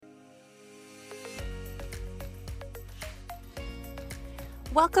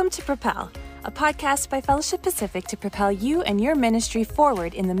Welcome to Propel, a podcast by Fellowship Pacific to propel you and your ministry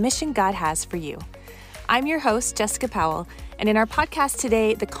forward in the mission God has for you. I'm your host, Jessica Powell, and in our podcast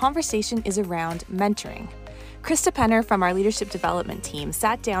today, the conversation is around mentoring. Krista Penner from our leadership development team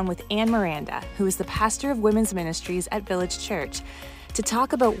sat down with Anne Miranda, who is the pastor of women's ministries at Village Church, to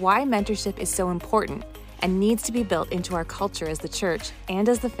talk about why mentorship is so important and needs to be built into our culture as the church and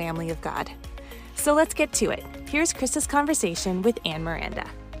as the family of God. So let's get to it. Here's Krista's conversation with Anne Miranda.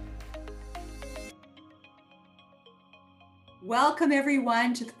 Welcome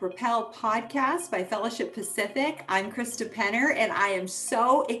everyone to the Propel podcast by Fellowship Pacific. I'm Krista Penner, and I am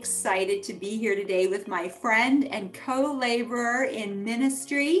so excited to be here today with my friend and co-laborer in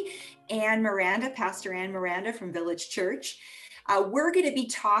ministry, Anne Miranda, Pastor Anne Miranda from Village Church. We're going to be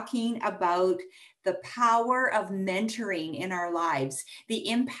talking about the power of mentoring in our lives, the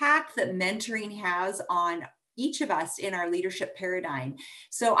impact that mentoring has on each of us in our leadership paradigm.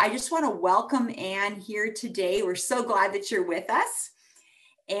 So I just want to welcome Anne here today. We're so glad that you're with us.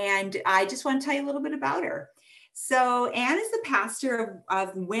 And I just want to tell you a little bit about her. So Anne is the pastor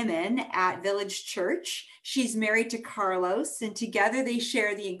of women at Village Church. She's married to Carlos, and together they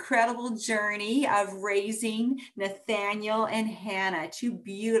share the incredible journey of raising Nathaniel and Hannah, two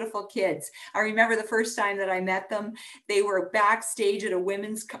beautiful kids. I remember the first time that I met them, they were backstage at a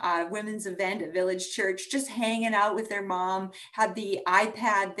women's event at Village Church, just hanging out with their mom, had the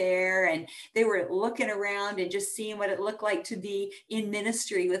iPad there, and they were looking around and just seeing what it looked like to be in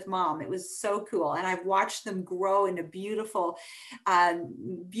ministry with mom. It was so cool. And I've watched them grow into beautiful,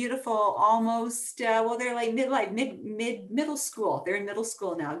 almost, they're like middle school. They're in middle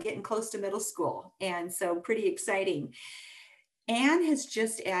school now, getting close to middle school. And so pretty exciting. Anne has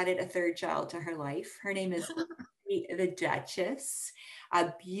just added a third child to her life. Her name is the Duchess,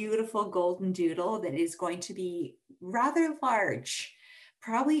 a beautiful golden doodle that is going to be rather large,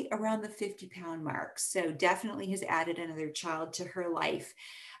 probably around the 50-pound mark. So definitely has added another child to her life.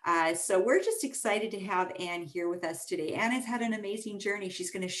 So we're just excited to have Anne here with us today. Anne has had an amazing journey.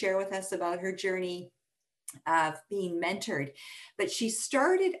 She's going to share with us about her journey of being mentored, but she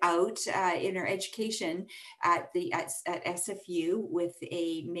started out in her education at SFU with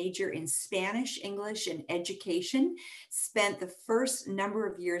a major in Spanish, English, and education. Spent the first number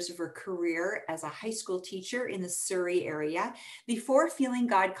of years of her career as a high school teacher in the Surrey area before feeling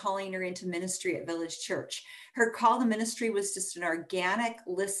God calling her into ministry at Village Church. Her call to ministry was just an organic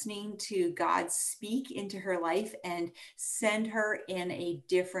listening to God speak into her life and send her in a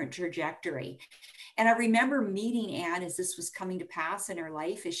different trajectory. And I remember meeting Anne as this was coming to pass in her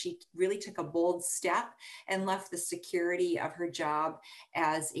life, as she really took a bold step and left the security of her job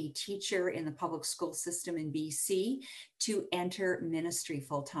as a teacher in the public school system in BC to enter ministry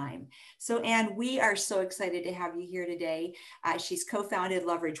full time. So Anne, we are so excited to have you here today. She's co-founded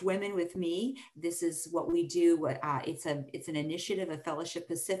Leverage Women with me. This is what we do. It's an initiative of Fellowship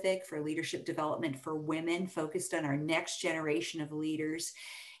Pacific for leadership development for women, focused on our next generation of leaders.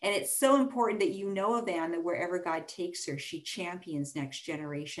 And it's so important that you know of Anne, that wherever God takes her, she champions next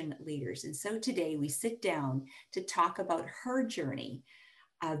generation leaders. And so today we sit down to talk about her journey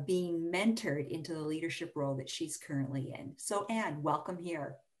of being mentored into the leadership role that she's currently in. So Anne, welcome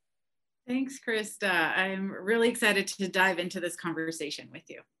here. Thanks, Krista. I'm really excited to dive into this conversation with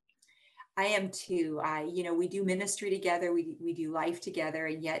you. I am too. We do ministry together, we do life together,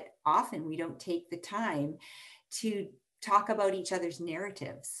 and yet often we don't take the time to talk about each other's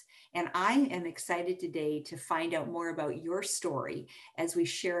narratives. And I am excited today to find out more about your story as we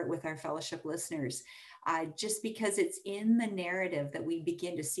share it with our fellowship listeners, just because it's in the narrative that we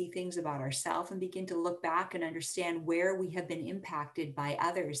begin to see things about ourselves and begin to look back and understand where we have been impacted by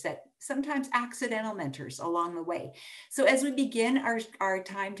others, that sometimes accidental mentors along the way. So as we begin our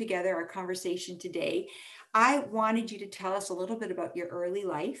time together, our conversation today, I wanted you to tell us a little bit about your early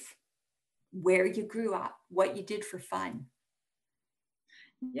life, where you grew up, what you did for fun.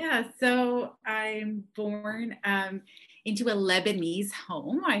 Yeah, so I'm born into a Lebanese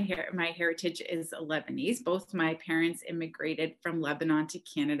home. My heritage is Lebanese. Both my parents immigrated from Lebanon to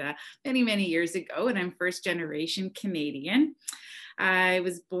Canada many, many years ago, and I'm first generation Canadian. I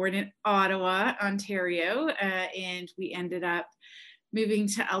was born in Ottawa, Ontario, and we ended up moving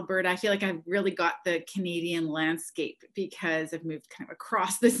to Alberta. I feel like I've really got the Canadian landscape because I've moved kind of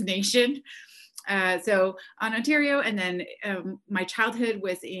across this nation. So on Ontario, and then my childhood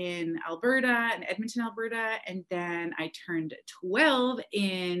was in Alberta, in Edmonton, Alberta, and then I turned 12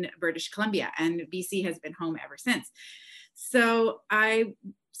 in British Columbia, and BC has been home ever since. So I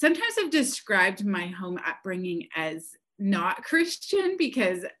sometimes have described my home upbringing as not Christian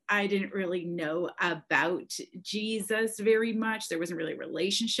because I didn't really know about Jesus very much. There wasn't really a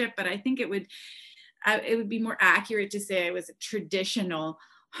relationship, but I think it would be more accurate to say I was a traditional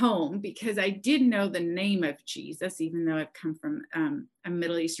home because I did know the name of Jesus, even though I've come from a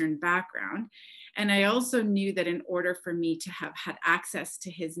Middle Eastern background. And I also knew that in order for me to have had access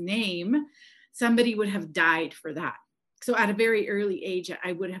to his name, somebody would have died for that. So at a very early age,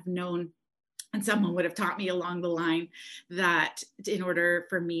 I would have known, and someone would have taught me along the line, that in order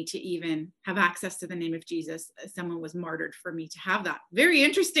for me to even have access to the name of Jesus, someone was martyred for me to have that. Very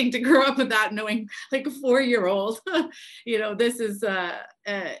interesting to grow up with that, knowing like a 4-year-old, this is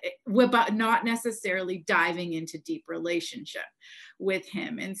about not necessarily diving into deep relationship with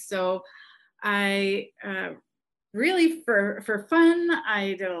him. And so I really for fun,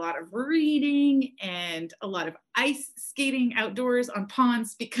 I did a lot of reading and a lot of ice skating outdoors on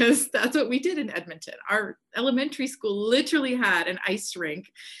ponds because that's what we did in Edmonton. Our elementary school literally had an ice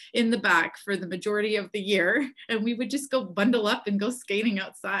rink in the back for the majority of the year, and we would just go bundle up and go skating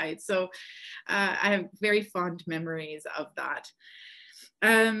outside. So I have very fond memories of that.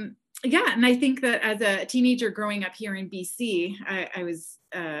 And I think that as a teenager growing up here in BC, I was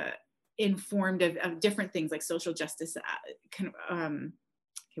informed of different things like social justice. Okay,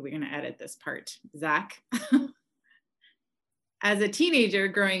 we're going to edit this part, Zach. As a teenager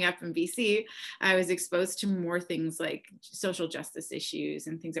growing up in BC, I was exposed to more things like social justice issues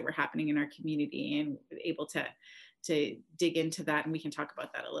and things that were happening in our community, and able to dig into that. And we can talk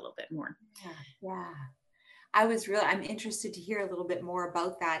about that a little bit more. Yeah. I'm interested to hear a little bit more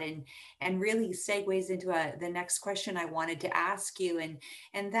about that, and really segues into the next question I wanted to ask you.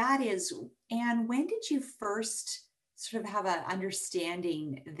 And that is, Anne, when did you first sort of have an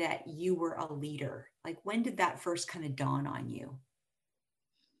understanding that you were a leader? Like, when did that first kind of dawn on you?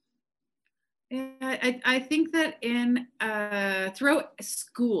 I think that throughout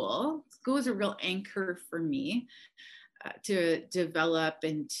school is a real anchor for me to develop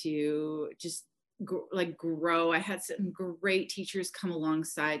and to just grow. I had some great teachers come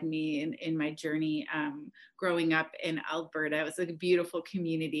alongside me in my journey growing up in Alberta. It was like a beautiful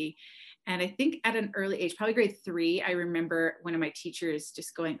community. And I think at an early age, probably grade 3, I remember one of my teachers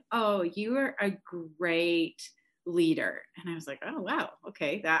just going, "Oh, you are a great leader." And I was like, "Oh, wow.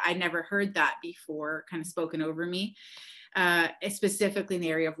 Okay." That I never heard that before, kind of spoken over me, specifically in the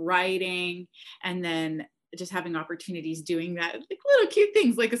area of writing. And then just having opportunities doing that, like little cute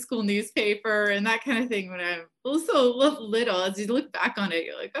things like a school newspaper and that kind of thing when I was so little. As you look back on it,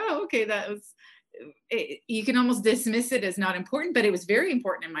 you're like, oh, okay, that was, you can almost dismiss it as not important, but it was very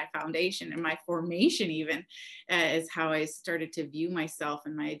important in my foundation and my formation, even as how I started to view myself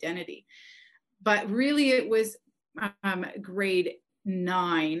and my identity. But really it was grade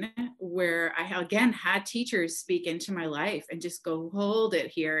 9 where I again had teachers speak into my life and just go, hold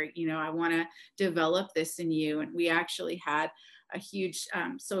it here, I want to develop this in you. And we actually had a huge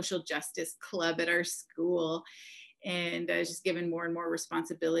social justice club at our school, and I was just given more and more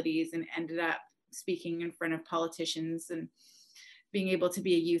responsibilities and ended up speaking in front of politicians and being able to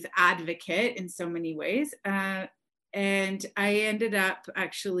be a youth advocate in so many ways. And I ended up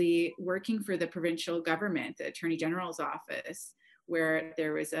actually working for the provincial government, the Attorney General's office, where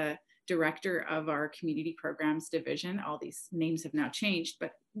there was a director of our community programs division. All these names have now changed,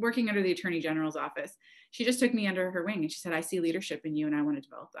 but working under the Attorney General's office, she just took me under her wing and she said, "I see leadership in you and I want to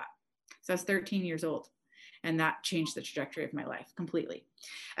develop that." So I was 13 years old, and that changed the trajectory of my life completely.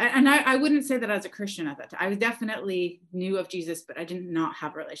 And I wouldn't say that I was a Christian at that time. I definitely knew of Jesus, but I did not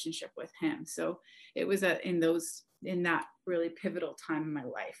have a relationship with him. So it was in that really pivotal time in my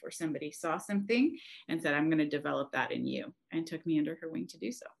life where somebody saw something and said, "I'm going to develop that in you," and took me under her wing to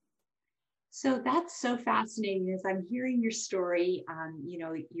do so. So that's so fascinating. As I'm hearing your story,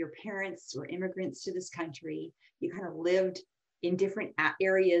 your parents were immigrants to this country. You kind of lived in different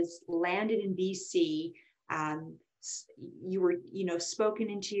areas, landed in BC. You were, spoken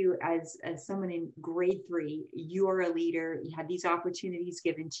into as someone in grade 3. You are a leader. You had these opportunities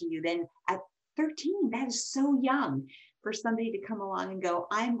given to you. Then at 13, that is so young for somebody to come along and go,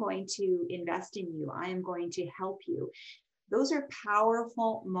 "I'm going to invest in you. I am going to help you." Those are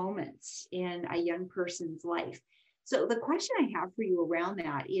powerful moments in a young person's life. So the question I have for you around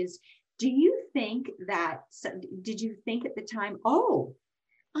that is, did you think at the time, "Oh,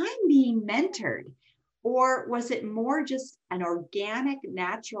 I'm being mentored"? Or was it more just an organic,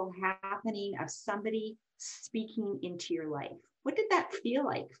 natural happening of somebody speaking into your life? What did that feel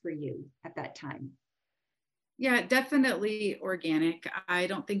like for you at that time? Yeah, definitely organic. I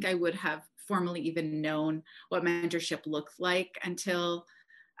don't think I would have formally even known what mentorship looked like until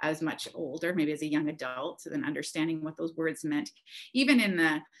as much older, maybe as a young adult, so then understanding what those words meant, even in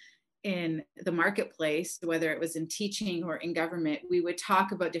the marketplace, whether it was in teaching or in government, we would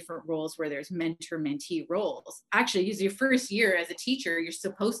talk about different roles where there's mentor-mentee roles. Actually, use your first year as a teacher, you're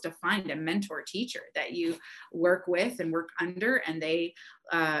supposed to find a mentor teacher that you work with and work under, and they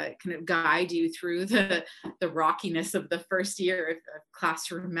kind of guide you through the rockiness of the first year of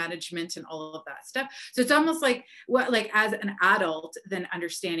classroom management and all of that stuff. So it's almost like as an adult, then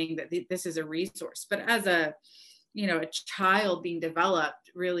understanding that this is a resource, but as a child being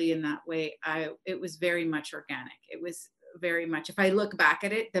developed really in that way, it was very much organic. It was very much, if I look back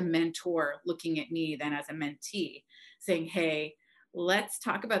at it, the mentor looking at me then as a mentee saying, hey, let's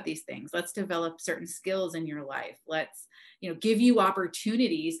talk about these things. Let's develop certain skills in your life. Let's, give you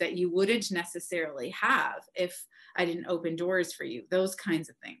opportunities that you wouldn't necessarily have if I didn't open doors for you. Those kinds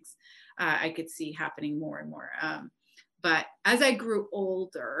of things I could see happening more and more. But as I grew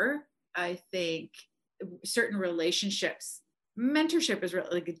older, I think certain relationships, mentorship is really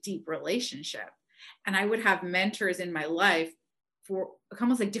like a deep relationship. And I would have mentors in my life for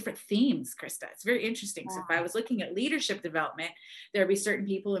almost like different themes, Krista. It's very interesting. Wow. So if I was looking at leadership development, there'd be certain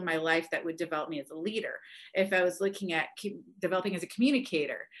people in my life that would develop me as a leader. If I was looking at developing as a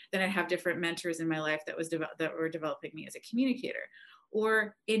communicator, then I'd have different mentors in my life that were developing me as a communicator.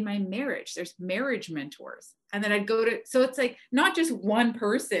 Or in my marriage, there's marriage mentors. And then I'd so it's like not just one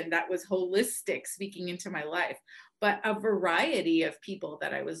person that was holistic speaking into my life, but a variety of people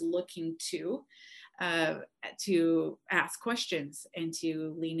that I was looking to ask questions and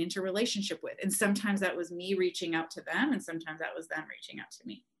to lean into relationship with. And sometimes that was me reaching out to them, and sometimes that was them reaching out to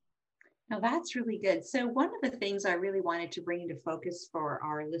me. Now that's really good. So one of the things I really wanted to bring into focus for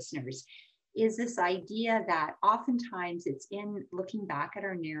our listeners is this idea that oftentimes it's in looking back at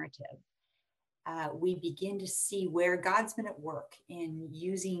our narrative, we begin to see where God's been at work in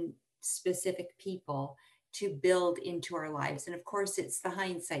using specific people to build into our lives. And of course, it's the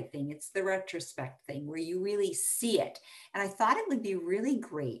hindsight thing. It's the retrospect thing where you really see it. And I thought it would be really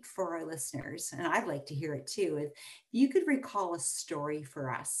great for our listeners, and I'd like to hear it too, if you could recall a story for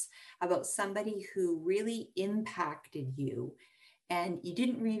us about somebody who really impacted you and you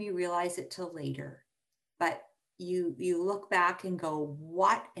didn't really realize it till later, but you look back and go,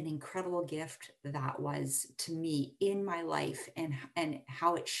 what an incredible gift that was to me in my life, and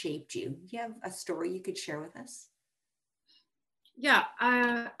how it shaped you. Do you have a story you could share with us? Yeah,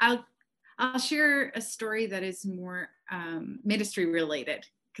 I'll share a story that is more ministry related,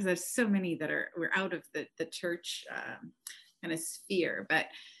 because there's so many that we're out of the church kind of sphere, but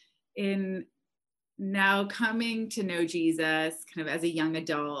in now coming to know Jesus kind of as a young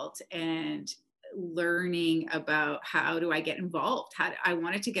adult and learning about how do I get involved? I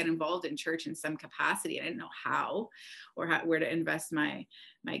wanted to get involved in church in some capacity. I didn't know how or where to invest my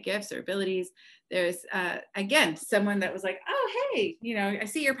gifts or abilities. There's again, someone that was like, oh, hey, I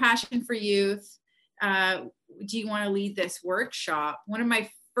see your passion for youth. Do you want to lead this workshop? One of my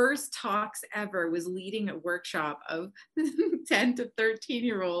first talks ever was leading a workshop of 10 to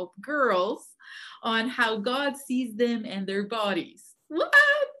 13-year-old girls on how God sees them and their bodies. What?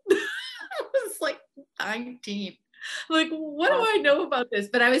 I was like 19. Like, what do I know about this?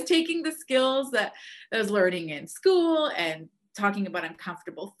 But I was taking the skills that I was learning in school and talking about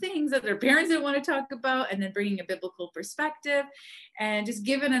uncomfortable things that their parents didn't want to talk about, and then bringing a biblical perspective, and just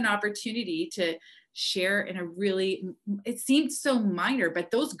given an opportunity to share in a really, it seemed so minor,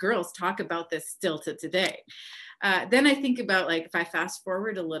 but those girls talk about this still to today. Then I think about, like, if I fast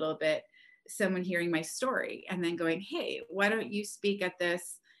forward a little bit, someone hearing my story and then going, hey, why don't you speak at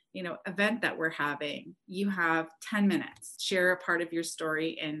this event that we're having? You have 10 minutes, share a part of your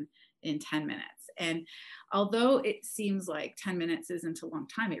story in 10 minutes. And although it seems like 10 minutes isn't a long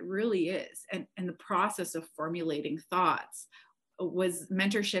time, it really is. And the process of formulating thoughts was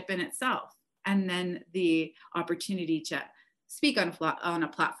mentorship in itself. And then the opportunity to speak on a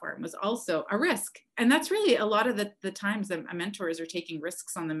platform was also a risk. And that's really a lot of the times that mentors are taking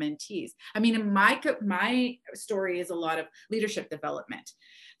risks on the mentees. I mean, in my story is a lot of leadership development.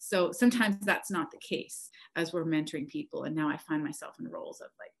 So sometimes that's not the case as we're mentoring people. And now I find myself in roles of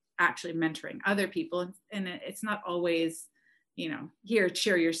like actually mentoring other people. And it's not always, here,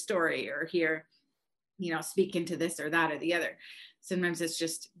 share your story, or here, speak into this or that or the other. Sometimes it's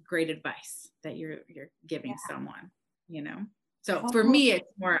just great advice that you're giving someone, So for me, it's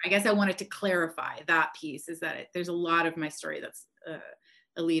more, I guess I wanted to clarify that piece, is that there's a lot of my story that's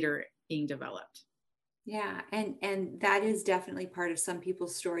a leader being developed. Yeah. And that is definitely part of some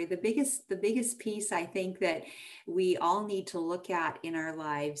people's story. The biggest piece I think that we all need to look at in our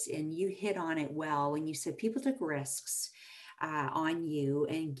lives, and you hit on it well when you said people took risks. on you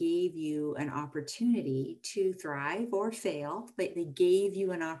and gave you an opportunity to thrive or fail, but they gave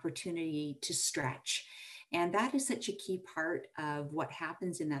you an opportunity to stretch. And that is such a key part of what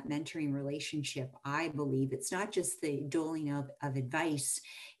happens in that mentoring relationship. I believe it's not just the doling of advice.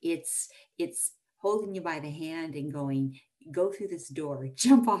 It's holding you by the hand and going, go through this door,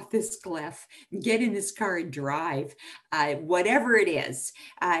 jump off this cliff, get in this car and drive. Whatever it is,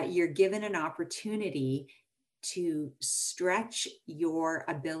 you're given an opportunity to stretch your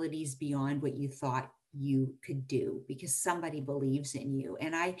abilities beyond what you thought you could do because somebody believes in you.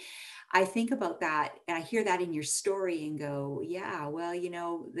 And I think about that and I hear that in your story and go, yeah, well,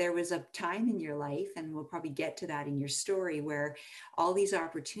 there was a time in your life, and we'll probably get to that in your story, where all these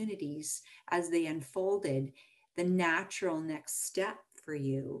opportunities, as they unfolded, the natural next step for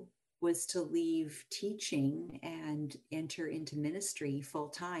you was to leave teaching and enter into ministry full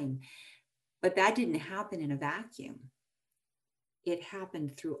time. But that didn't happen in a vacuum. It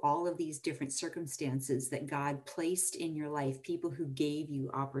happened through all of these different circumstances that God placed in your life, people who gave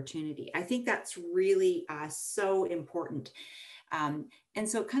you opportunity. I think that's really so important. And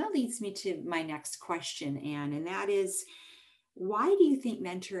so it kind of leads me to my next question, Anne, and that is, why do you think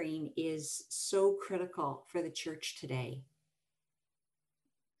mentoring is so critical for the church today?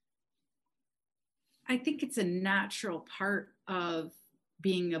 I think it's a natural part of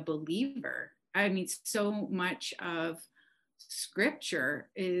being a believer. I mean, so much of scripture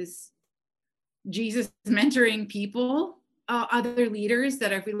is Jesus mentoring people, other leaders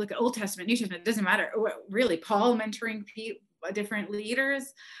that if we look at Old Testament, New Testament, it doesn't matter. Really, Paul mentoring different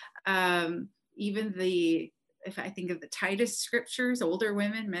leaders. Even if I think of the Titus scriptures, older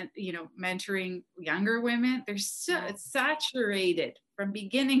women, mentoring younger women, they're it's saturated from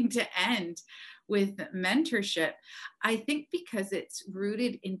beginning to end with mentorship. I think because it's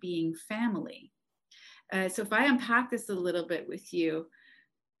rooted in being family. So if I unpack this a little bit with you,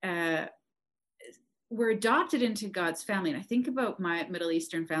 we're adopted into God's family. And I think about my Middle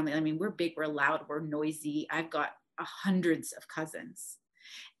Eastern family. I mean, we're big, we're loud, we're noisy. I've got hundreds of cousins.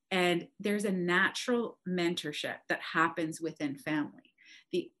 And there's a natural mentorship that happens within family.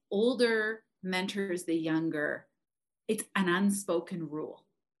 The older mentors the younger. It's an unspoken rule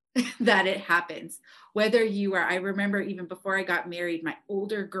that it happens. Whether you are, I remember even before I got married, my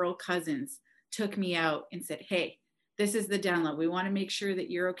older girl cousins took me out and said, hey, this is the download. We want to make sure that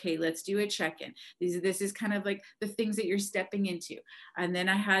you're okay. Let's do a check-in. This is kind of like the things that you're stepping into. And then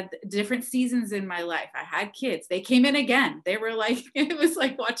I had different seasons in my life. I had kids. They came in again. They were like, it was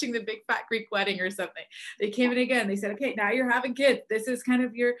like watching the Big Fat Greek Wedding or something. They came in again. They said, okay, now you're having kids. This is kind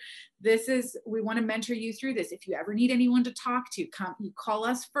of we want to mentor you through this. If you ever need anyone to talk to, come, you call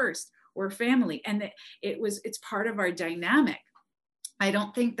us first. We're family. And it's part of our dynamic. I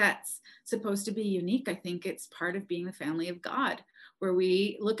don't think that's supposed to be unique. I think it's part of being the family of God, where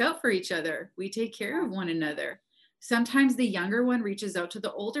we look out for each other. We take care of one another. Sometimes the younger one reaches out to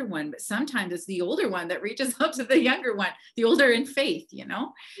the older one, but sometimes it's the older one that reaches out to the younger one, the older in faith, Yeah.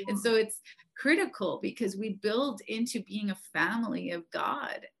 And so it's critical because we build into being a family of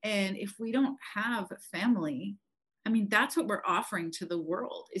God. And if we don't have a family, I mean, that's what we're offering to the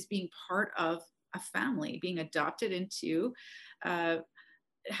world, is being part of a family, being adopted into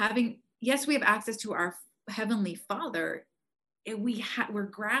yes, we have access to our Heavenly Father. And we're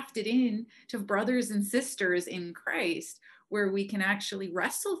grafted in to brothers and sisters in Christ, where we can actually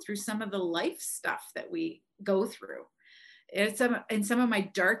wrestle through some of the life stuff that we go through. In some of my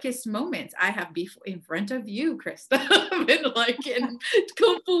darkest moments, I have in front of you, Krista, been like in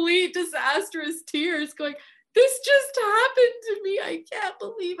complete disastrous tears going, this just happened to me. I can't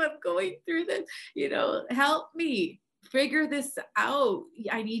believe I'm going through this. Help me figure this out.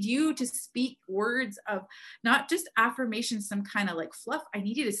 I need you to speak words of not just affirmation, some kind of like fluff. I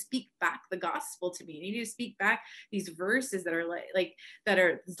need you to speak back the gospel to me. I need you to speak back these verses that are like that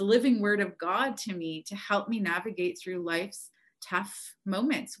are the living word of God to me, to help me navigate through life's tough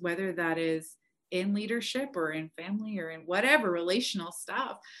moments, whether that is in leadership or in family or in whatever relational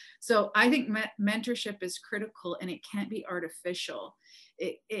stuff. So I think mentorship is critical, and it can't be artificial.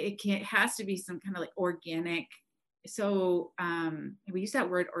 It has to be some kind of like organic. So we use that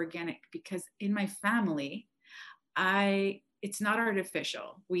word organic because in my family, it's not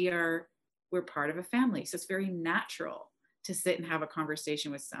artificial. We're part of a family. So it's very natural to sit and have a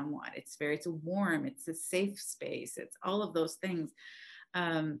conversation with someone. It's warm, it's a safe space. It's all of those things.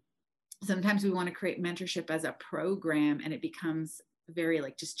 Sometimes we want to create mentorship as a program, and it becomes very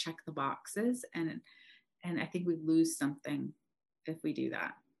like, just check the boxes. And I think we lose something if we do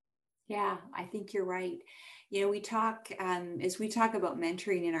that. Yeah, I think you're right. You know, we talk, as we talk about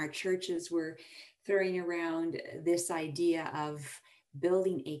mentoring in our churches, we're throwing around this idea of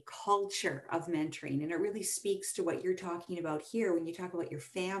building a culture of mentoring. And it really speaks to what you're talking about here when you talk about your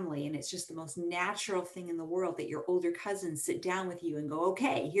family. And it's just the most natural thing in the world that your older cousins sit down with you and go,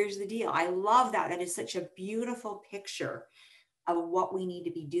 okay, here's the deal. I love that. That is such a beautiful picture of what we need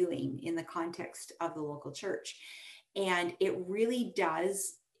to be doing in the context of the local church. And it really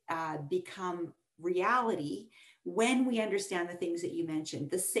does become reality when we understand the things that you mentioned.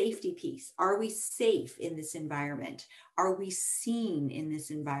 The safety piece. Are we safe in this environment? Are we seen in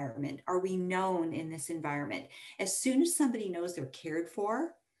this environment? Are we known in this environment? As soon as somebody knows they're cared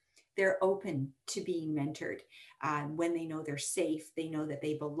for, they're open to being mentored. When they know they're safe, they know that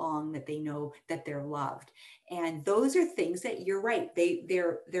they belong, that they know that they're loved. And those are things that, you're right,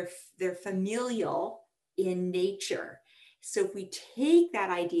 they're familial in nature. So if we take that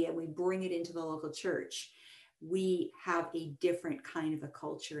idea and we bring it into the local church, we have a different kind of a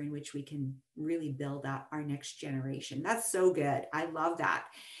culture in which we can really build up our next generation. That's so good. I love that.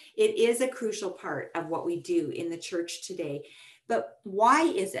 It is a crucial part of what we do in the church today. But why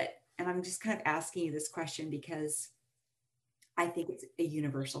is it? And I'm just kind of asking you this question because I think it's a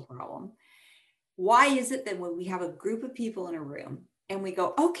universal problem. Why is it that when we have a group of people in a room and we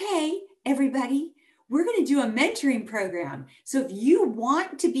go, okay, everybody, we're going to do a mentoring program. So if you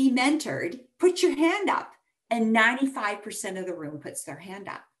want to be mentored, put your hand up. And 95% of the room puts their hand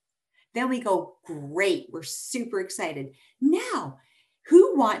up. Then we go, great, we're super excited. Now,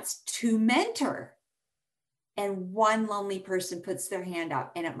 who wants to mentor? And one lonely person puts their hand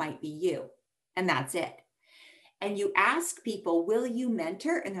up, and it might be you. And that's it. And you ask people, will you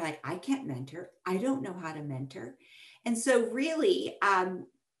mentor? And they're like, I can't mentor. I don't know how to mentor. And so really,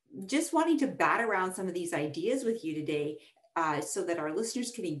 just wanting to bat around some of these ideas with you today so that our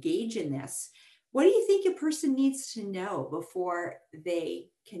listeners can engage in this. What do you think a person needs to know before they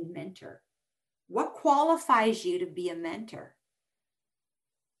can mentor? What qualifies you to be a mentor?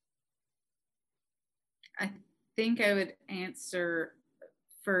 I think I would answer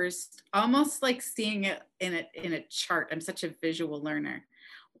first, almost like seeing it in a chart. I'm such a visual learner.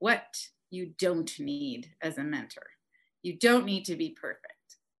 What you don't need as a mentor. You don't need to be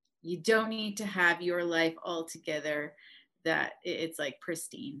perfect. You don't need to have your life all together, that it's like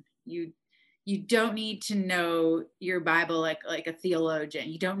pristine. You don't need to know your Bible like a theologian.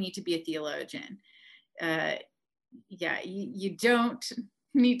 You don't need to be a theologian. You don't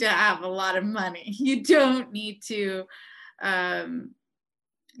need to have a lot of money. You don't need to,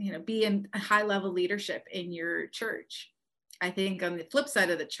 be in a high level leadership in your church. I think on the flip side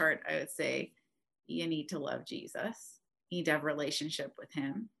of the chart, I would say you need to love Jesus. You need to have a relationship with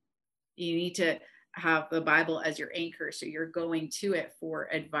him. You need to have the Bible as your anchor. So you're going to it for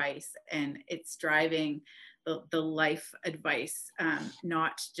advice, and it's driving the life advice,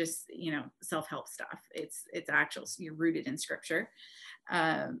 not just, self-help stuff. It's actual, you're rooted in scripture.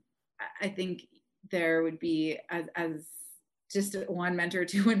 I think there would be as just one mentor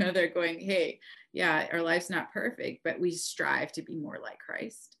to another going, hey, yeah, our life's not perfect, but we strive to be more like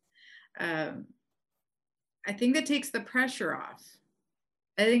Christ. I think that takes the pressure off.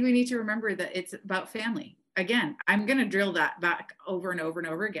 I think we need to remember that it's about family. Again, I'm going to drill that back over and over and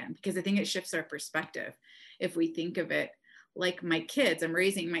over again, because I think it shifts our perspective. If we think of it like my kids, I'm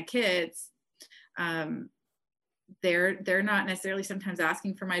raising my kids. They're not necessarily sometimes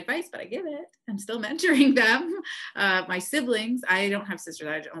asking for my advice, but I give it. I'm still mentoring them. My siblings, I don't have sisters.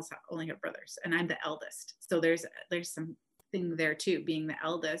 I only have brothers, and I'm the eldest. So there's something there too, being the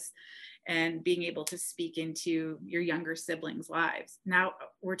eldest and being able to speak into your younger siblings' lives. Now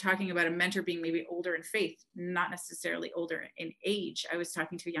we're talking about a mentor being maybe older in faith, not necessarily older in age. I was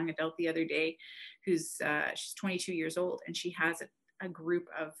talking to a young adult the other day who's she's 22 years old, and she has a group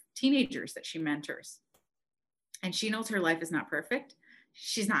of teenagers that she mentors. And she knows her life is not perfect.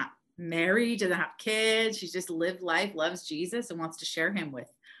 She's not married, doesn't have kids. She's just lived life, loves Jesus, and wants to share him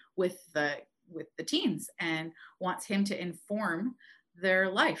with the teens, and wants him to inform their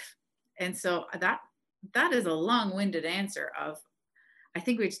life. And so that is a long-winded answer of, I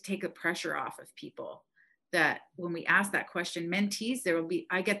think we have to take the pressure off of people, that when we ask that question, mentees,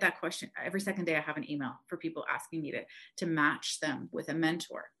 I get that question every second day. I have an email for people asking me to match them with a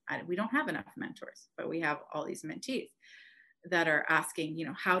mentor. We don't have enough mentors, but we have all these mentees that are asking,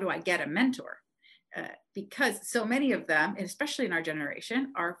 how do I get a mentor? Because so many of them, and especially in our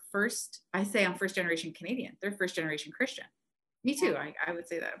generation, I'm first generation Canadian. They're first generation Christian. Me too. I would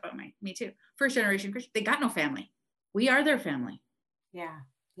say that about me too. First generation Christian. They got no family. We are their family. Yeah.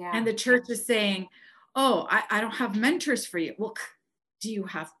 And the church is saying, oh, I don't have mentors for you. Well, Do you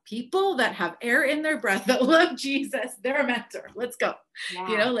have people that have air in their breath that love Jesus? They're a mentor. Let's go.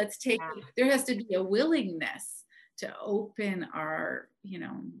 Yeah. Let's take, there has to be a willingness to open our,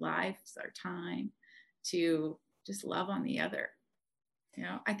 lives, our time, to just love on the other.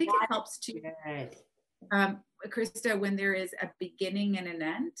 I think it helps to, Krista, when there is a beginning and an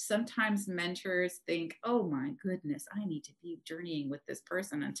end, sometimes mentors think, oh my goodness, I need to be journeying with this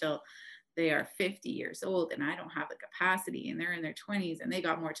person until they are 50 years old and I don't have the capacity, and they're in their 20s and they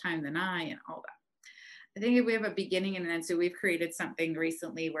got more time than I, and all that. I think if we have a beginning and an end, so we've created something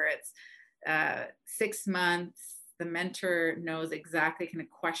recently where it's 6 months. The mentor knows exactly kind of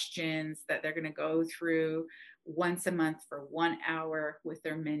questions that they're going to go through once a month for 1 hour with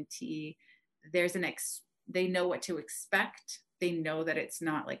their mentee. They know what to expect. They know that it's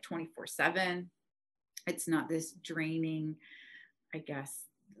not like 24/7. It's not this draining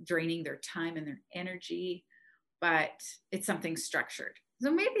their time and their energy, but it's something structured.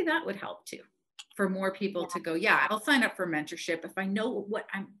 So maybe that would help too, for more people to go, yeah, I'll sign up for mentorship if I know what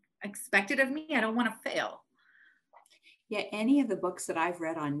I'm expected of me. I don't want to fail. Yeah, any of the books that I've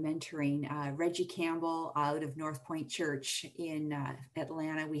read on mentoring, Reggie Campbell out of North Point Church in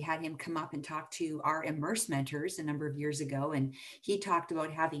Atlanta, we had him come up and talk to our Immerse mentors a number of years ago, and he talked about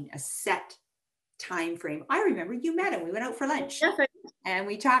having a set time frame. I remember you met him. We went out for lunch. Yes, and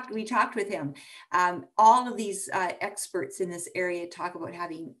we talked with him. All of these experts in this area talk about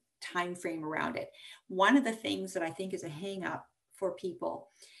having time frame around it. One of the things that I think is a hang up for people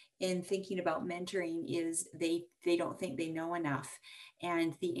in thinking about mentoring is they don't think they know enough.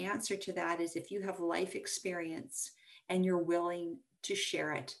 And the answer to that is, if you have life experience and you're willing to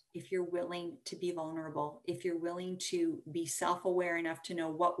share it, if you're willing to be vulnerable, if you're willing to be self-aware enough to know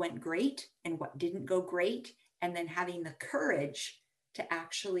what went great and what didn't go great, and then having the courage to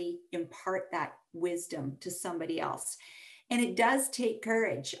actually impart that wisdom to somebody else. And it does take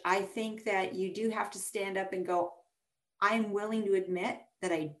courage. I think that you do have to stand up and go, I'm willing to admit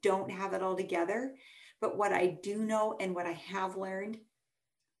that I don't have it all together, but what I do know and what I have learned,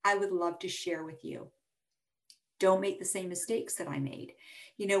 I would love to share with you. Don't make the same mistakes that I made.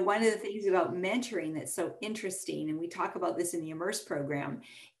 One of the things about mentoring that's so interesting, and we talk about this in the Immerse program,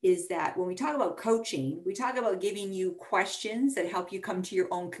 is that when we talk about coaching, we talk about giving you questions that help you come to your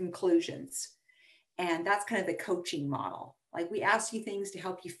own conclusions. And that's kind of the coaching model. Like, we ask you things to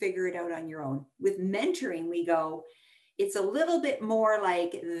help you figure it out on your own. With mentoring, we go, it's a little bit more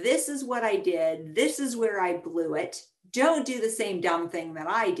like, this is what I did. This is where I blew it. Don't do the same dumb thing that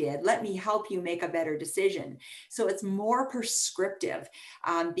I did. Let me help you make a better decision. So it's more prescriptive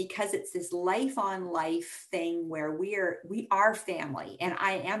because it's this life on life thing where we are family. And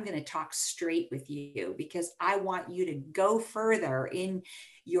I am going to talk straight with you because I want you to go further in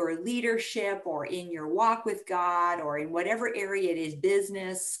your leadership or in your walk with God or in whatever area it is,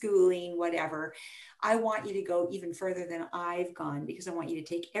 business, schooling, whatever. I want you to go even further than I've gone because I want you to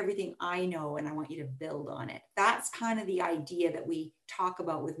take everything I know and I want you to build on it. That's kind of the idea that we talk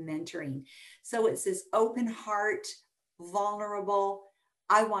about with mentoring. So it's this open heart, vulnerable,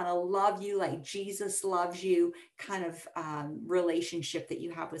 I want to love you like Jesus loves you kind of relationship that you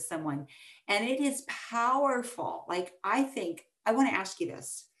have with someone. And it is powerful. Like, I want to ask you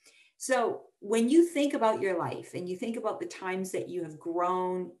this. So when you think about your life and you think about the times that you have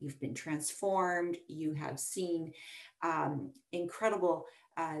grown, you've been transformed, you have seen incredible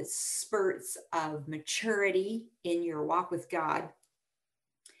spurts of maturity in your walk with God,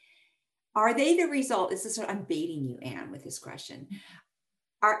 are they the result? I'm baiting you, Anne, with this question.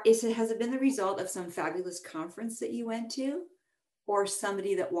 Has it been the result of some fabulous conference that you went to, or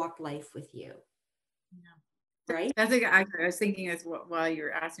somebody that walked life with you? No. Right? That's like, I was thinking as while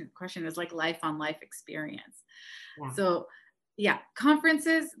you're asking the question, is like life on life experience. Yeah. So yeah,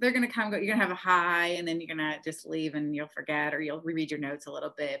 conferences, they're going to come, you're going to have a high and then you're going to just leave and you'll forget, or you'll reread your notes a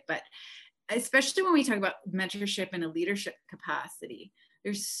little bit. But especially when we talk about mentorship in a leadership capacity,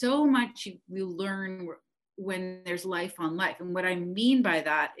 there's so much you learn when there's life on life. And what I mean by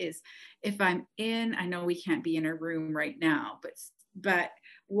that is, if I know we can't be in a room right now, but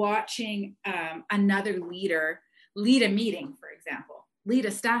watching another leader lead a meeting, for example, lead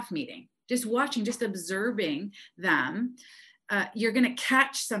a staff meeting, just watching, just observing them, you're going to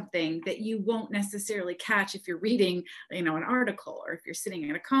catch something that you won't necessarily catch if you're reading, an article, or if you're sitting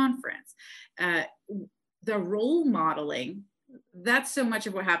at a conference. The role modeling, that's so much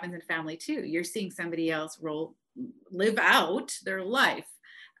of what happens in family too. You're seeing somebody else live out their life.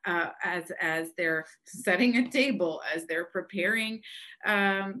 As they're setting a table, as they're preparing,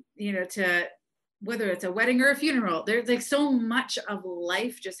 to, whether it's a wedding or a funeral, there's like so much of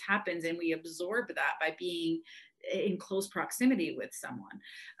life just happens, and we absorb that by being in close proximity with someone.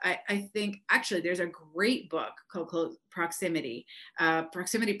 I think actually there's a great book called Close Proximity,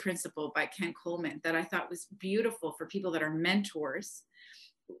 Proximity Principle by Ken Coleman, that I thought was beautiful for people that are mentors,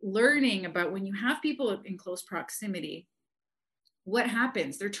 learning about when you have people in close proximity, what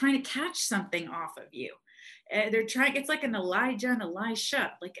happens. They're trying to catch something off of you. They're trying, it's like an Elijah and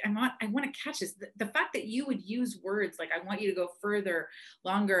Elisha. Like, I want to catch this. The fact that you would use words like, I want you to go further,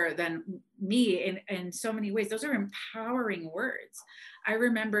 longer than me in so many ways, those are empowering words. I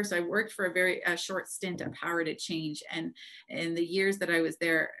remember, so I worked for a very short stint at Power to Change. And in the years that I was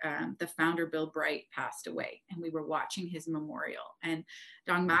there, the founder, Bill Bright, passed away, and we were watching his memorial. And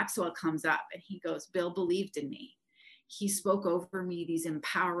Don Maxwell comes up and he goes, Bill believed in me. He spoke over me these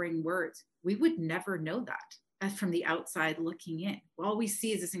empowering words. We would never know that from the outside looking in. All we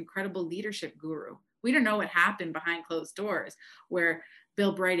see is this incredible leadership guru. We don't know what happened behind closed doors, where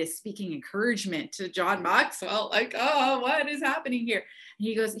Bill Bright is speaking encouragement to John Maxwell, like, oh, what is happening here? And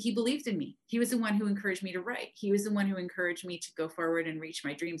he goes, he believed in me. He was the one who encouraged me to write. He was the one who encouraged me to go forward and reach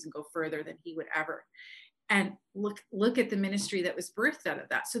my dreams and go further than he would ever. And look at the ministry that was birthed out of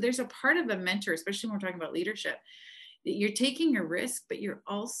that. So there's a part of a mentor, especially when we're talking about leadership, that you're taking a risk, but you're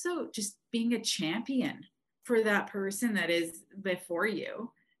also just being a champion for that person that is before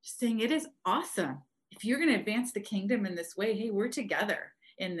you, just saying it is awesome. If you're going to advance the kingdom in this way, hey, we're together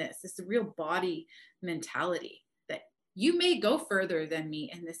in this. It's a real body mentality that you may go further than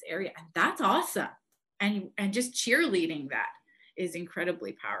me in this area. And that's awesome. And just cheerleading that is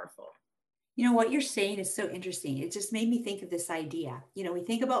incredibly powerful. You know, what you're saying is so interesting. It just made me think of this idea. You know, we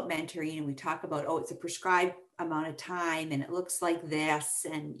think about mentoring and we talk about, oh, it's a prescribed amount of time and it looks like this,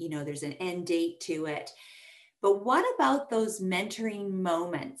 and, you know, there's an end date to it. But what about those mentoring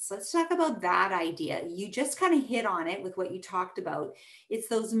moments? Let's talk about that idea. You just kind of hit on it with what you talked about. It's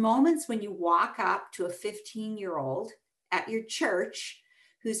those moments when you walk up to a 15-year-old at your church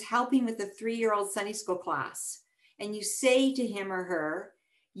who's helping with a 3-year-old Sunday school class, and you say to him or her,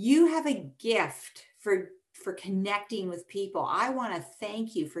 you have a gift for connecting with people. I want to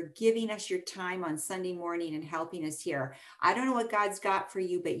thank you for giving us your time on Sunday morning and helping us here. I don't know what God's got for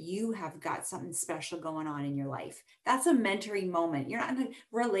you, but you have got something special going on in your life. That's a mentoring moment. You're not in a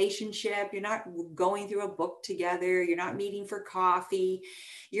relationship. You're not going through a book together. You're not meeting for coffee.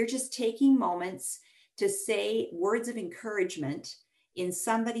 You're just taking moments to say words of encouragement in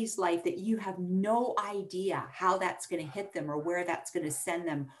somebody's life that you have no idea how that's going to hit them or where that's going to send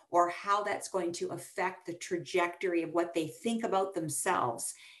them or how that's going to affect the trajectory of what they think about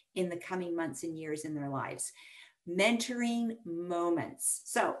themselves in the coming months and years in their lives. Mentoring moments.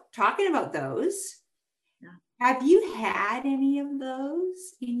 So talking about those, have you had any of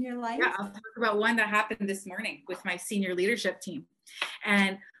those in your life? Yeah, I'll talk about one that happened this morning with my senior leadership team.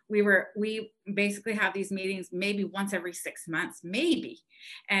 And we basically have these meetings maybe once every 6 months, maybe.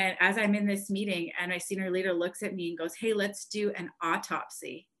 And as I'm in this meeting and my senior leader looks at me and goes, hey, let's do an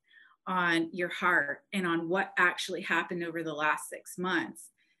autopsy on your heart and on what actually happened over the last 6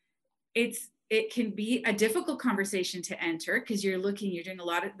 months. It can be a difficult conversation to enter because you're doing a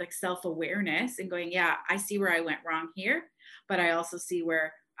lot of like self-awareness and going, yeah, I see where I went wrong here, but I also see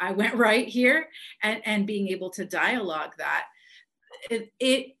where I went right here, and being able to dialogue that.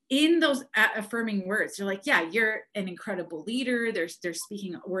 In those affirming words, you're like, yeah, you're an incredible leader. They're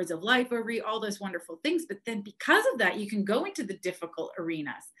speaking words of life over you, all those wonderful things. But then because of that, you can go into the difficult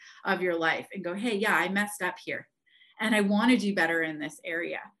arenas of your life and go, hey, yeah, I messed up here and I want to do better in this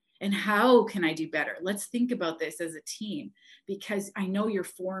area. And how can I do better? Let's think about this as a team, because I know you're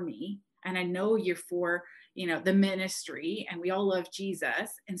for me and I know you're for, the ministry, and we all love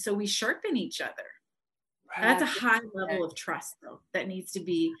Jesus. And so we sharpen each other. That's a high level of trust, though, that needs to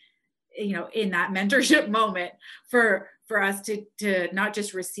be, in that mentorship moment for us to not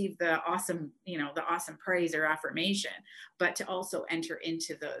just receive the awesome, the awesome praise or affirmation, but to also enter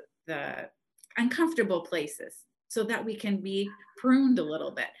into the uncomfortable places so that we can be pruned a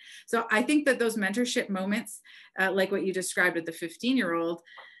little bit. So I think that those mentorship moments, like what you described with the 15-year-old,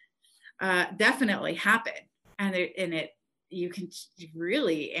 definitely happen. And you can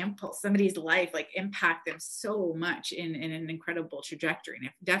really impulse somebody's life, like impact them so much in an incredible trajectory. And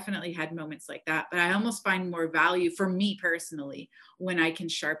I've definitely had moments like that, but I almost find more value for me personally when I can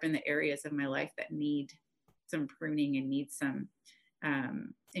sharpen the areas of my life that need some pruning and need some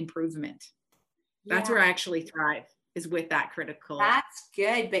improvement. That's where I actually thrive, is with that critical. That's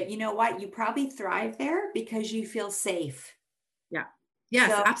good. But you know what? You probably thrive there because you feel safe. Yeah.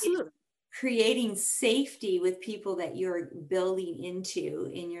 Yes, so absolutely. Creating safety with people that you're building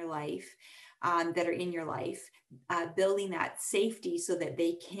into in your life. that are in your life, building that safety so that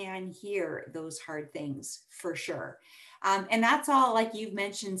they can hear those hard things for sure. And that's all, like you've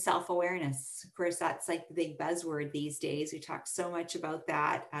mentioned, self-awareness. Of course, that's like the big buzzword these days. We talk so much about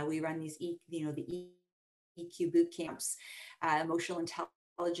that. We run these, the EQ boot camps, emotional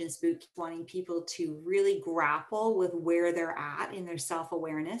intelligence boot, wanting people to really grapple with where they're at in their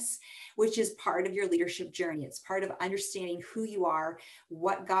self-awareness, which is part of your leadership journey. It's part of understanding who you are,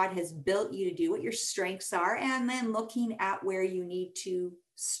 what God has built you to do, what your strengths are, and then looking at where you need to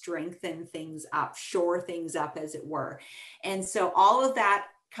strengthen things up, shore things up, as it were. And so all of that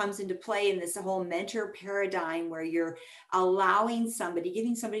comes into play in this whole mentor paradigm where you're allowing somebody,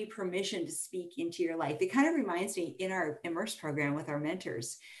 giving somebody permission to speak into your life. It kind of reminds me in our Immerse program with our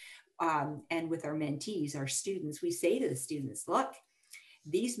mentors and with our mentees, our students, we say to the students, look,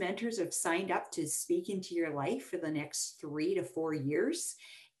 these mentors have signed up to speak into your life for the next 3 to 4 years.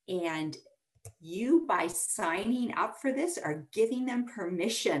 And you, by signing up for this, are giving them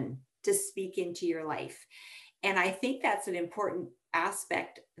permission to speak into your life. And I think that's an important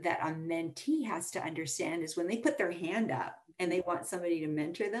aspect that a mentee has to understand, is when they put their hand up and they want somebody to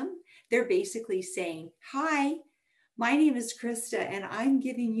mentor them, they're basically saying, hi, my name is Krista, and I'm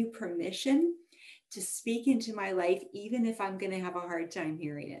giving you permission to speak into my life, even if I'm going to have a hard time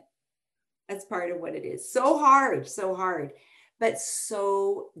hearing it. That's part of what it is. So hard, but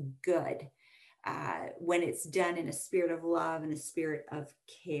so good when it's done in a spirit of love and a spirit of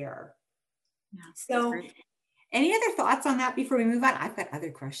care. Yeah, so any other thoughts on that before we move on? I've got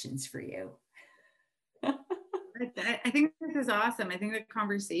other questions for you. I think this is awesome. I think the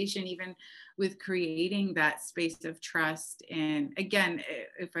conversation, even with creating that space of trust, and again,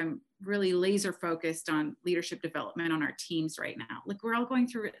 if I'm really laser focused on leadership development on our teams right now, like we're all going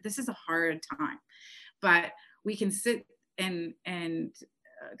through, this is a hard time, but we can sit and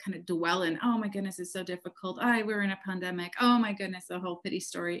kind of dwell in, oh my goodness, it's so difficult. We're in a pandemic. Oh my goodness, the whole pity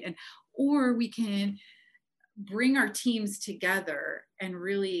story. Or we can bring our teams together and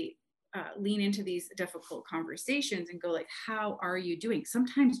really lean into these difficult conversations and go like, how are you doing?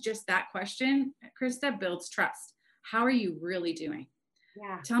 Sometimes just that question, Krista, builds trust. How are you really doing?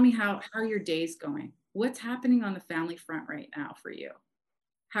 Yeah. Tell me how your day's going. What's happening on the family front right now for you?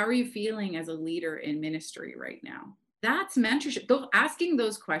 How are you feeling as a leader in ministry right now? That's mentorship. Asking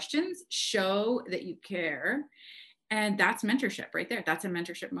those questions show that you care. And that's mentorship right there. That's a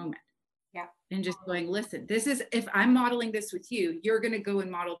mentorship moment. Yeah. And just going, listen, this is, if I'm modeling this with you, you're going to go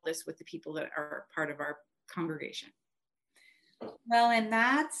and model this with the people that are part of our congregation. Well, and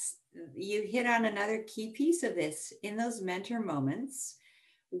you hit on another key piece of this. In those mentor moments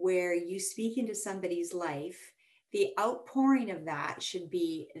where you speak into somebody's life, the outpouring of that should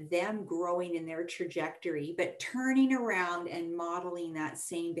be them growing in their trajectory, but turning around and modeling that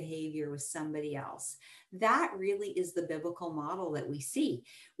same behavior with somebody else. That really is the biblical model that we see.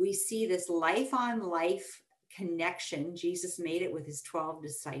 We see this life on life connection. Jesus made it with his 12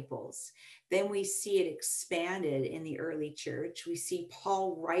 disciples. Then we see it expanded in the early church. We see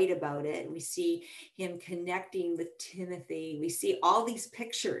Paul write about it. We see him connecting with Timothy. We see all these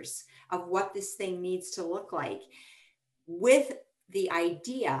pictures of what this thing needs to look like, with the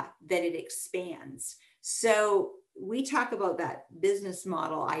idea that it expands. So we talk about that business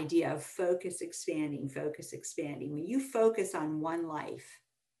model idea of focus expanding. When you focus on one life,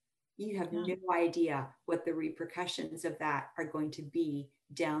 you have no idea what the repercussions of that are going to be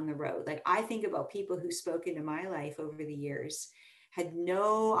down the road. Like, I think about people who spoke into my life over the years, had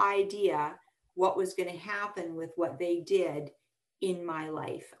no idea what was going to happen with what they did in my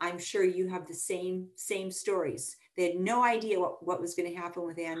life. I'm sure you have the same stories. They had no idea what was going to happen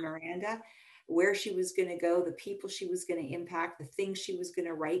with Anne Miranda, where she was going to go, the people she was going to impact, the things she was going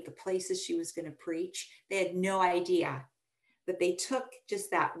to write, the places she was going to preach. They had no idea. But they took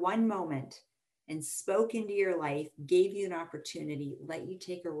just that one moment and spoke into your life, gave you an opportunity, let you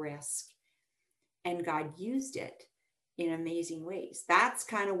take a risk, and God used it in amazing ways. That's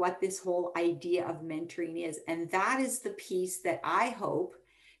kind of what this whole idea of mentoring is. And that is the piece that I hope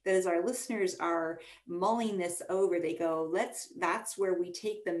that as our listeners are mulling this over, they go, that's where we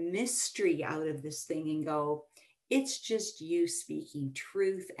take the mystery out of this thing and go, it's just you speaking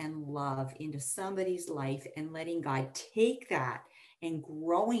truth and love into somebody's life and letting God take that and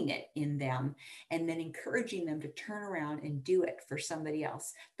growing it in them, and then encouraging them to turn around and do it for somebody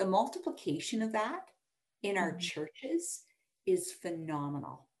else. The multiplication of that in our churches is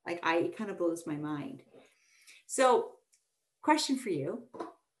phenomenal. Like, it kind of blows my mind. So, question for you.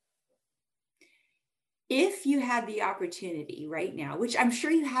 If you had the opportunity right now, which I'm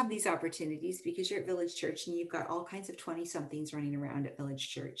sure you have these opportunities because you're at Village Church and you've got all kinds of 20 somethings running around at Village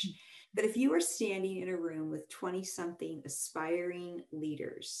Church, but if you were standing in a room with 20 something aspiring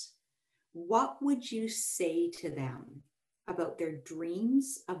leaders, what would you say to them about their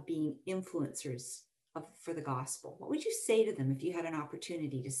dreams of being influencers for the gospel? What would you say to them if you had an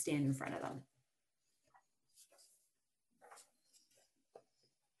opportunity to stand in front of them?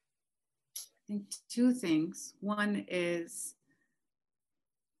 I think two things. One is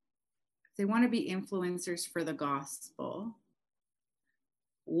if they want to be influencers for the gospel,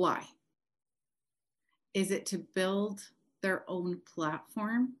 why? Is it to build their own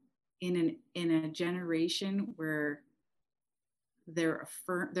platform in a generation where their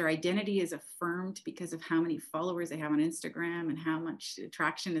identity is affirmed because of how many followers they have on Instagram and how much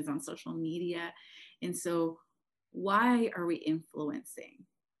attraction is on social media? And so why are we influencing?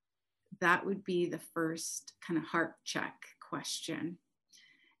 That would be the first kind of heart check question.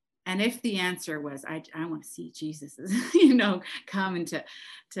 And if the answer was, I want to see Jesus, come and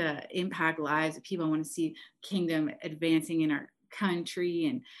to impact lives of people, I want to see kingdom advancing in our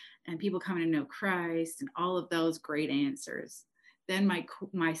country and people coming to know Christ and all of those great answers, then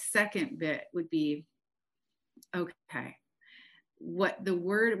my second bit would be, okay, what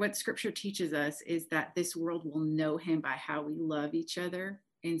scripture teaches us is that this world will know him by how we love each other.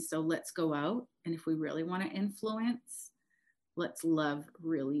 And so let's go out. And if we really want to influence, let's love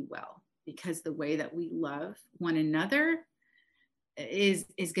really well, because the way that we love one another is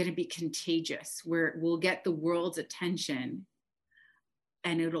going to be contagious, where we'll get the world's attention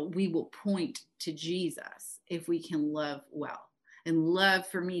and we will point to Jesus if we can love well. And love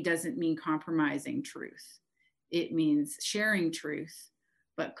for me doesn't mean compromising truth. It means sharing truth,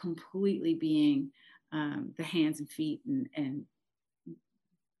 but completely being the hands and feet and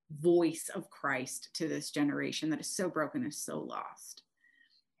voice of Christ to this generation that is so broken and so lost.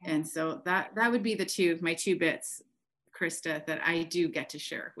 And so that would be my two bits, Krista, that I do get to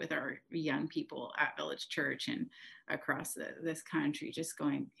share with our young people at Village Church and across this country, just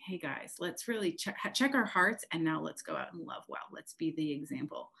going, hey guys, let's really check our hearts, and now let's go out and love well. Let's be the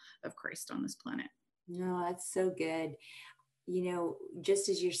example of Christ on this planet. No, that's so good. Just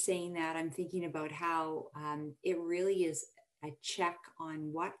as you're saying that, I'm thinking about how it really is a check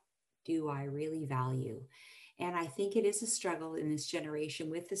on what do I really value. And I think it is a struggle in this generation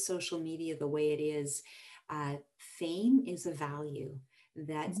with the social media the way it is. Fame is a value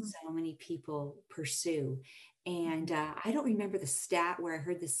that so many people pursue. And I don't remember the stat where I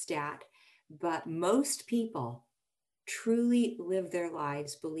heard the stat, but most people truly live their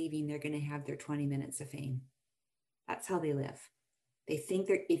lives believing they're going to have their 20 minutes of fame. That's how they live. They think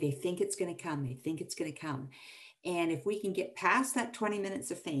it's going to come. They think it's going to come. And if we can get past that 20 minutes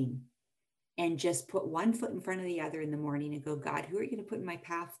of fame and just put one foot in front of the other in the morning and go, God, who are you going to put in my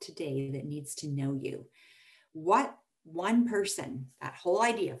path today that needs to know you? What one person, that whole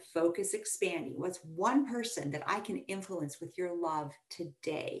idea of focus expanding, what's one person that I can influence with your love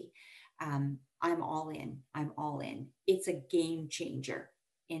today? I'm all in. I'm all in. It's a game changer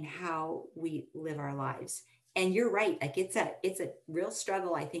in how we live our lives. And you're right. Like it's a real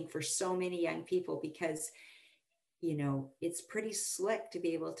struggle, I think, for so many young people, because it's pretty slick to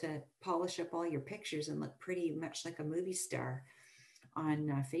be able to polish up all your pictures and look pretty much like a movie star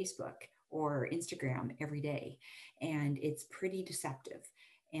on Facebook or Instagram every day. And it's pretty deceptive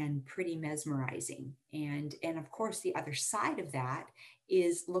and pretty mesmerizing. And of course, the other side of that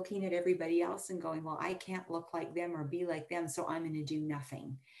is looking at everybody else and going, well, I can't look like them or be like them, so I'm going to do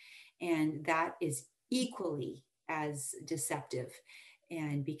nothing. And that is equally as deceptive.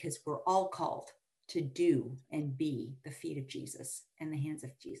 And because we're all called to do and be the feet of Jesus and the hands of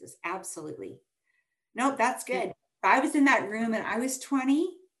Jesus. Absolutely. No, that's good. If I was in that room and I was 20,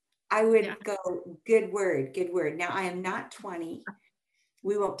 I would go, good word, good word. Now I am not 20.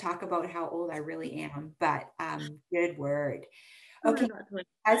 We won't talk about how old I really am, but good word. Okay.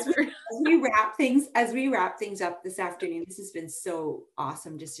 As we wrap things up this afternoon, this has been so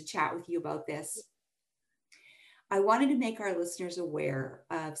awesome just to chat with you about this. I wanted to make our listeners aware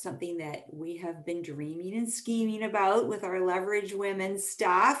of something that we have been dreaming and scheming about with our Leverage Women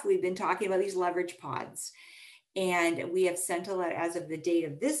stuff. We've been talking about these leverage pods. And we have sent a letter, as of the date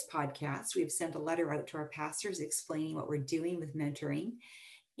of this podcast, we've sent a letter out to our pastors explaining what we're doing with mentoring.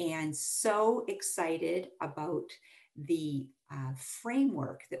 And so excited about the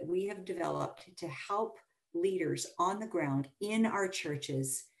framework that we have developed to help leaders on the ground in our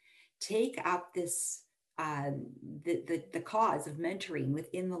churches take up this the cause of mentoring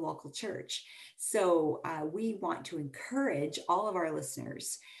within the local church. So we want to encourage all of our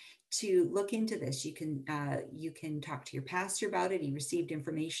listeners to look into this. You can talk to your pastor about it. He received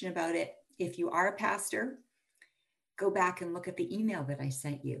information about it. If you are a pastor, go back and look at the email that I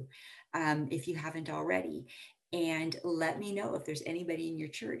sent you, if you haven't already, and let me know if there's anybody in your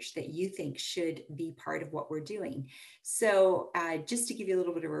church that you think should be part of what we're doing. So just to give you a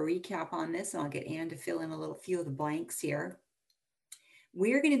little bit of a recap on this, and I'll get Anne to fill in a few of the blanks here.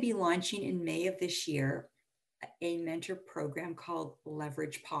 We're going to be launching in May of this year a mentor program called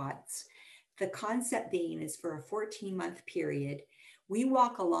Leverage Pods. The concept being is for a 14-month period, we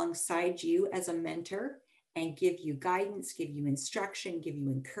walk alongside you as a mentor and give you guidance, give you instruction, give you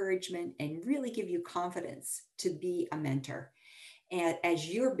encouragement, and really give you confidence to be a mentor. And as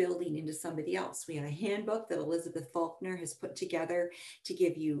you're building into somebody else, we have a handbook that Elizabeth Faulkner has put together to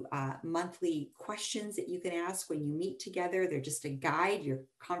give you monthly questions that you can ask when you meet together. They're just a guide. Your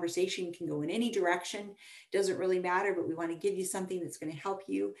conversation can go in any direction. Doesn't really matter, but we want to give you something that's going to help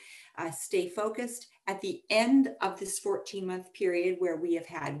you stay focused. At the end of this 14-month period, where we have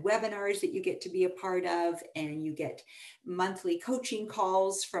had webinars that you get to be a part of, and you get monthly coaching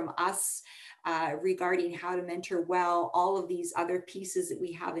calls from us regarding how to mentor well, all of these other pieces that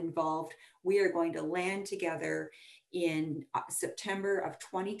we have involved, we are going to land together in September of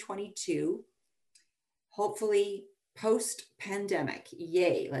 2022, hopefully post-pandemic.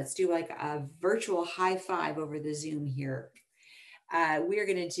 Yay, let's do like a virtual high five over the Zoom here. We're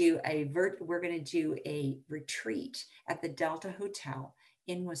going to do a retreat at the Delta Hotel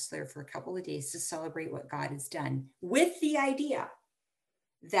in Whistler for a couple of days to celebrate what God has done, with the idea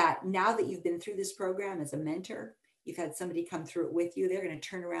that now that you've been through this program as a mentor, you've had somebody come through it with you, they're going to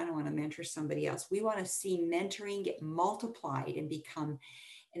turn around and want to mentor somebody else. We want to see mentoring get multiplied and become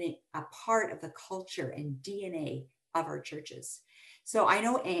a part of the culture and DNA of our churches. So I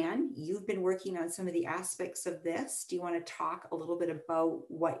know, Anne, you've been working on some of the aspects of this. Do you want to talk a little bit about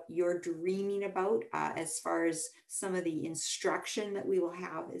what you're dreaming about as far as some of the instruction that we will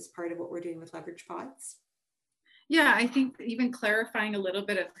have as part of what we're doing with Leverage Pods? Yeah, I think even clarifying a little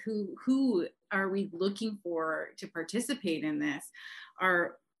bit of who are we looking for to participate in this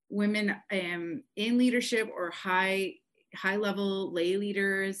are women in leadership or high level lay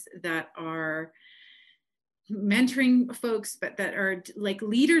leaders that are mentoring folks, but that are like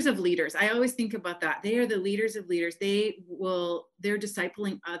leaders of leaders. I always think about that. They are the leaders of leaders. They're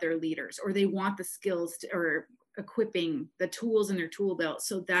discipling other leaders, or they want the skills or equipping the tools in their tool belt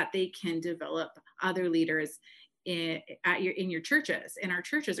so that they can develop other leaders in your churches, in our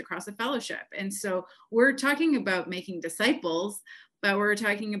churches across the fellowship. And so we're talking about making disciples, but we're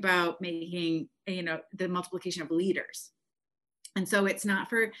talking about making, the multiplication of leaders. And so it's not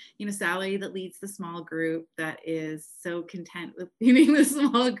for, Sally that leads the small group that is so content with leading the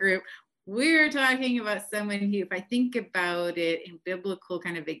small group. We're talking about someone who, if I think about it in biblical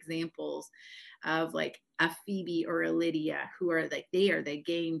kind of examples of like a Phoebe or a Lydia, who are like, they are the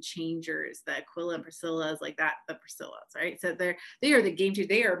game changers, the Aquila and Priscilla is like that, the Priscillas, right? So they are the game changers.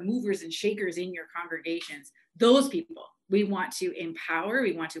 They are movers and shakers in your congregations. Those people we want to empower,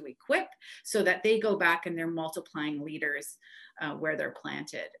 we want to equip so that they go back and they're multiplying leaders where they're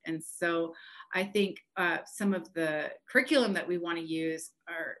planted. And so I think some of the curriculum that we want to use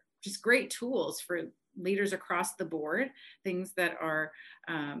are just great tools for leaders across the board, things that are,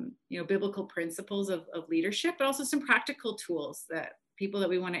 biblical principles of leadership, but also some practical tools that people that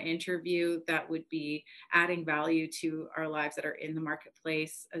we want to interview that would be adding value to our lives that are in the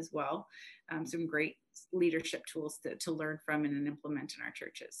marketplace as well. Some great leadership tools to learn from and implement in our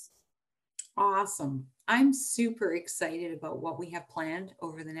churches. Awesome. I'm super excited about what we have planned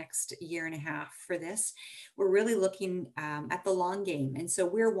over the next year and a half for this. We're really looking at the long game. And so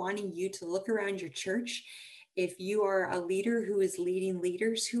we're wanting you to look around your church. If you are a leader who is leading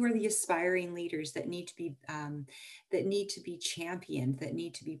leaders, who are the aspiring leaders that need to be championed, that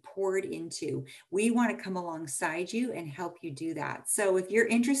need to be poured into? We want to come alongside you and help you do that. So if you're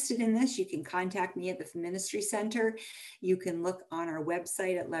interested in this, you can contact me at the Ministry Center. You can look on our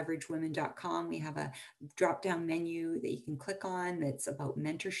website at leveragewomen.com. We have a drop-down menu that you can click on that's about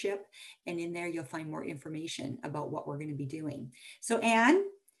mentorship. And in there, you'll find more information about what we're going to be doing. So Anne,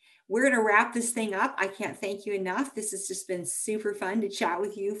 we're going to wrap this thing up. I can't thank you enough. This has just been super fun to chat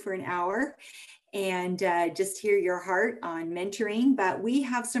with you for an hour and just hear your heart on mentoring. But we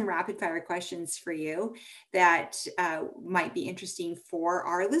have some rapid fire questions for you that might be interesting for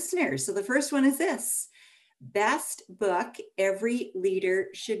our listeners. So the first one is this: best book every leader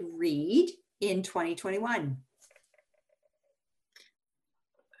should read in 2021.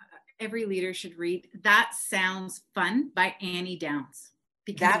 Every leader should read That Sounds Fun by Annie Downs.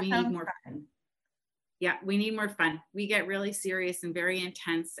 Because we need more fun. Yeah, we need more fun. We get really serious and very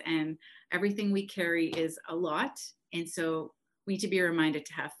intense, and everything we carry is a lot. And so we need to be reminded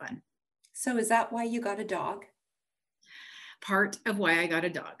to have fun. So is that why you got a dog? Part of why I got a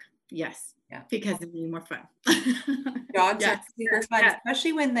dog. Yes. Yeah. Because we need more fun. Dogs Yes. are super fun, Yes.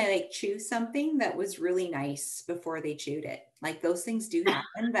 especially when they like chew something that was really nice before they chewed it. Like those things do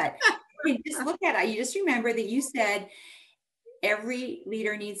happen, but you just look at it. You just remember that you said every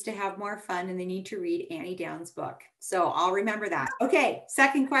leader needs to have more fun and they need to read Annie Downs' book. So I'll remember that. Okay,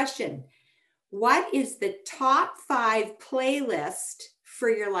 second question. What is the top 5 playlist for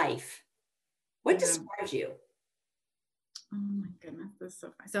your life? What describes you? Oh my goodness, this is so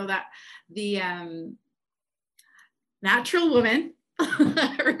fun. So that the Natural Woman,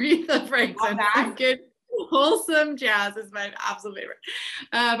 Aretha Franklin, some good wholesome jazz is my absolute favorite.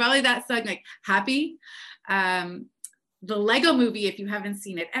 Probably that song, like Happy. The Lego Movie, if you haven't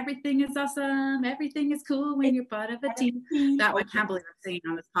seen it, everything is awesome. Everything is cool when you're part of a team. That one, I can't believe I'm saying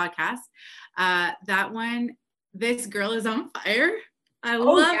on this podcast. That one, This Girl Is on Fire. I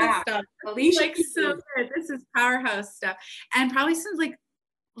love this stuff. Alicia, like so good. This is powerhouse stuff. And probably some like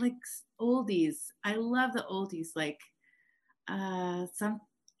oldies. I love the oldies, like some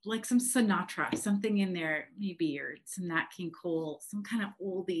Sinatra, something in there maybe, or some Nat King Cole, some kind of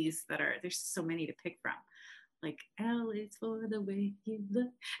oldies that are, there's so many to pick from. Like L is for the way you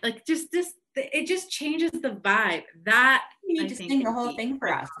look. Like just this, it just changes the vibe. That you need to sing the whole thing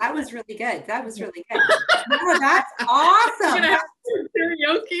for us. That was really good. That was really good. No, that's awesome.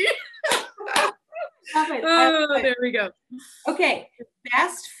 Karaoke. Oh, there we go. Okay,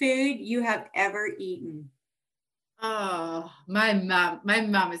 best food you have ever eaten. Oh, my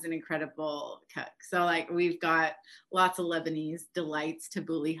mom is an incredible cook. So like we've got lots of Lebanese delights,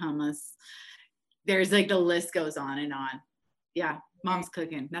 tabbouleh hummus. There's like the list goes on and on. Yeah, mom's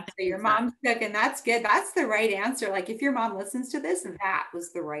cooking. Nothing. So your mom's cooking. That's good. That's the right answer. Like if your mom listens to this, that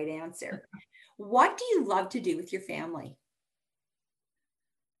was the right answer. What do you love to do with your family?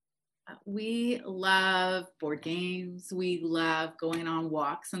 We love board games. We love going on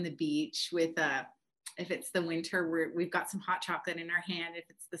walks on the beach with if it's the winter, we've got some hot chocolate in our hand. If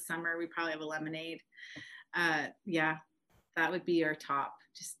it's the summer, we probably have a lemonade. Yeah, that would be our top.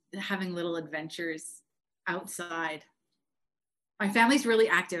 Just having little adventures outside. My family's really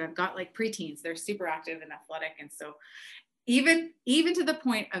active. I've got like preteens. They're super active and athletic. And so even to the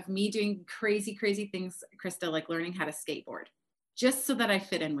point of me doing crazy things, Krista, like learning how to skateboard, just so that I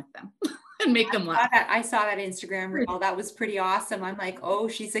fit in with them and make them laugh. I saw that Instagram reel. That was pretty awesome. I'm like, oh,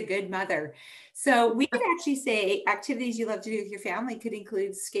 she's a good mother. So we could actually say activities you love to do with your family could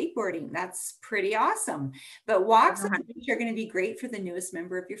include skateboarding. That's pretty awesome. But walks on the beach are going to be great for the newest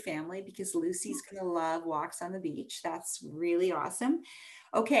member of your family because Lucy's going to love walks on the beach. That's really awesome.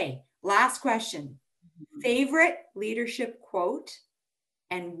 Okay, last question. Favorite leadership quote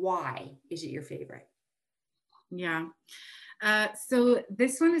and why is it your favorite? Yeah. So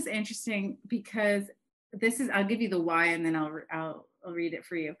this one is interesting because I'll give you the why and then I'll read it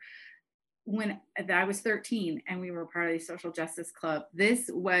for you. When I was 13 and we were part of the Social Justice Club, this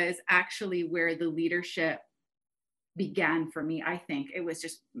was actually where the leadership began for me. I think it was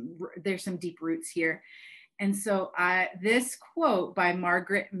just, there's some deep roots here. And so this quote by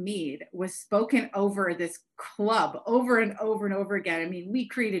Margaret Mead was spoken over this club over and over and over again. I mean, we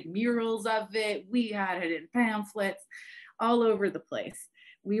created murals of it. We had it in pamphlets all over the place.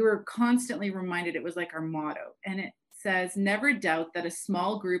 We were constantly reminded, it was like our motto. And it says, never doubt that a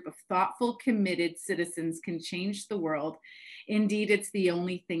small group of thoughtful, committed citizens can change the world. Indeed, it's the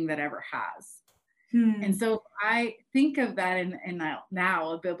only thing that ever has. And so I think of that in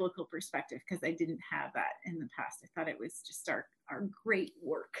now a biblical perspective, because I didn't have that in the past. I thought it was just our great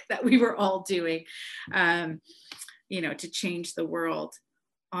work that we were all doing, to change the world.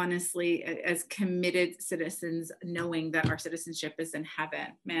 Honestly, as committed citizens, knowing that our citizenship is in heaven,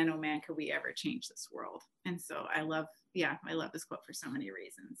 man, oh man, could we ever change this world? And so I love this quote for so many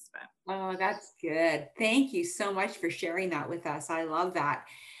reasons. But oh, that's good. Thank you so much for sharing that with us. I love that.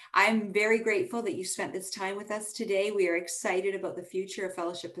 I'm very grateful that you spent this time with us today. We are excited about the future of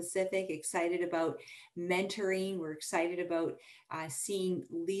Fellowship Pacific, excited about mentoring. We're excited about seeing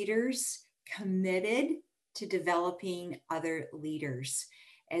leaders committed to developing other leaders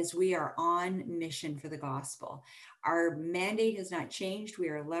as we are on mission for the gospel. Our mandate has not changed. We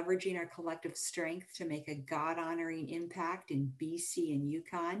are leveraging our collective strength to make a God-honoring impact in BC and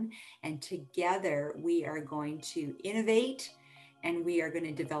Yukon. And together we are going to innovate and we are going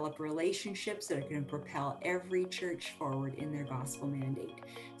to develop relationships that are going to propel every church forward in their gospel mandate.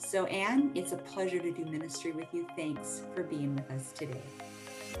 So Anne, it's a pleasure to do ministry with you. Thanks for being with us today.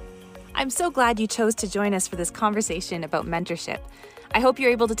 I'm so glad you chose to join us for this conversation about mentorship. I hope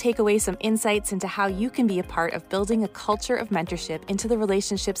you're able to take away some insights into how you can be a part of building a culture of mentorship into the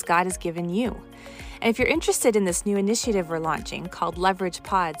relationships God has given you. And if you're interested in this new initiative we're launching called Leverage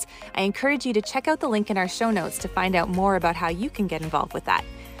Pods, I encourage you to check out the link in our show notes to find out more about how you can get involved with that.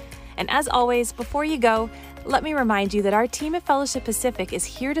 And as always, before you go, let me remind you that our team at Fellowship Pacific is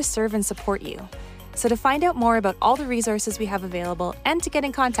here to serve and support you. So to find out more about all the resources we have available and to get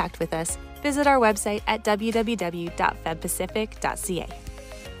in contact with us, visit our website at www.febpacific.ca.